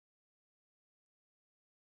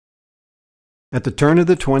At the turn of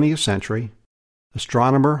the 20th century,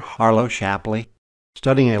 astronomer Harlow Shapley,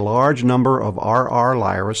 studying a large number of RR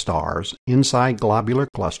Lyra stars inside globular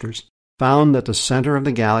clusters, found that the center of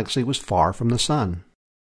the galaxy was far from the Sun.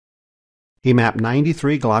 He mapped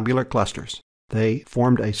 93 globular clusters. They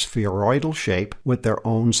formed a spheroidal shape with their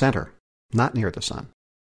own center, not near the Sun.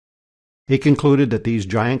 He concluded that these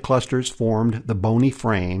giant clusters formed the bony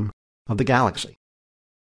frame of the galaxy.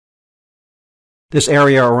 This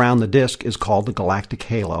area around the disk is called the galactic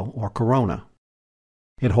halo, or corona.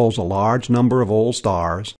 It holds a large number of old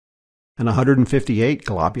stars and 158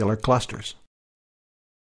 globular clusters.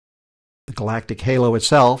 The galactic halo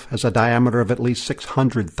itself has a diameter of at least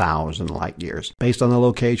 600,000 light-years, based on the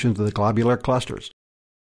locations of the globular clusters,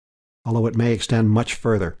 although it may extend much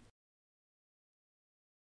further.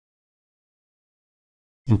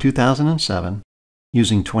 In 2007,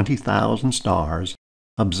 using 20,000 stars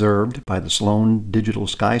observed by the Sloan Digital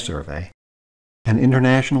Sky Survey, an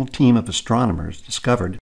international team of astronomers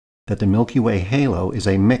discovered that the Milky Way halo is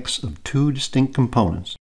a mix of two distinct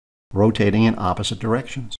components rotating in opposite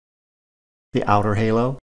directions: the outer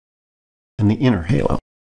halo and the inner halo.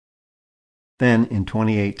 Then, in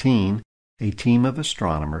 2018, a team of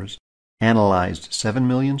astronomers analyzed 7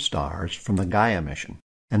 million stars from the Gaia mission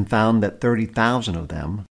and found that 30,000 of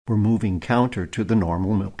them were moving counter to the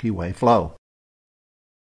normal Milky Way flow.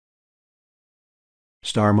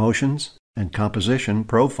 Star motions and composition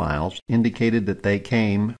profiles indicated that they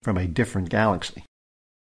came from a different galaxy.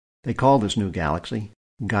 They called this new galaxy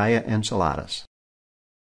Gaia Enceladus.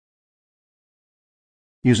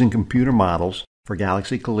 Using computer models for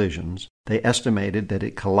galaxy collisions, they estimated that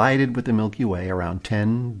it collided with the Milky Way around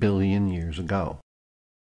 10 billion years ago.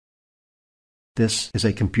 This is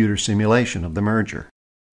a computer simulation of the merger.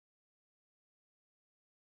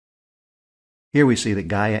 Here we see that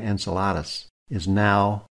Gaia Enceladus is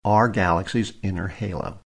now our galaxy's inner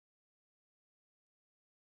halo.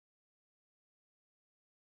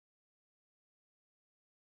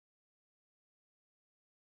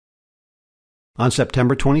 On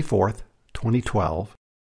September 24, 2012,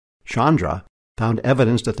 Chandra found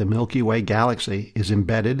evidence that the Milky Way galaxy is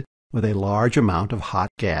embedded with a large amount of hot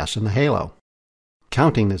gas in the halo.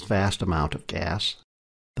 Counting this vast amount of gas,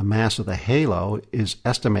 the mass of the halo is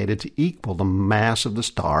estimated to equal the mass of the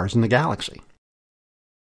stars in the galaxy.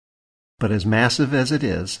 But as massive as it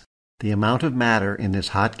is, the amount of matter in this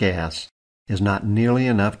hot gas is not nearly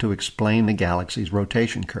enough to explain the galaxy's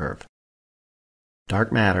rotation curve.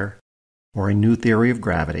 Dark matter, or a new theory of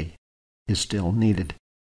gravity, is still needed.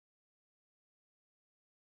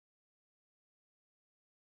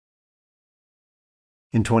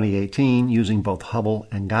 In 2018, using both Hubble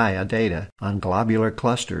and Gaia data on globular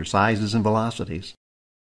cluster sizes and velocities,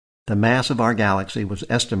 the mass of our galaxy was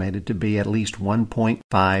estimated to be at least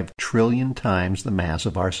 1.5 trillion times the mass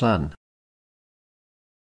of our Sun.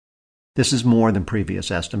 This is more than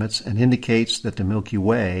previous estimates and indicates that the Milky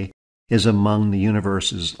Way is among the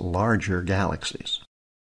universe's larger galaxies.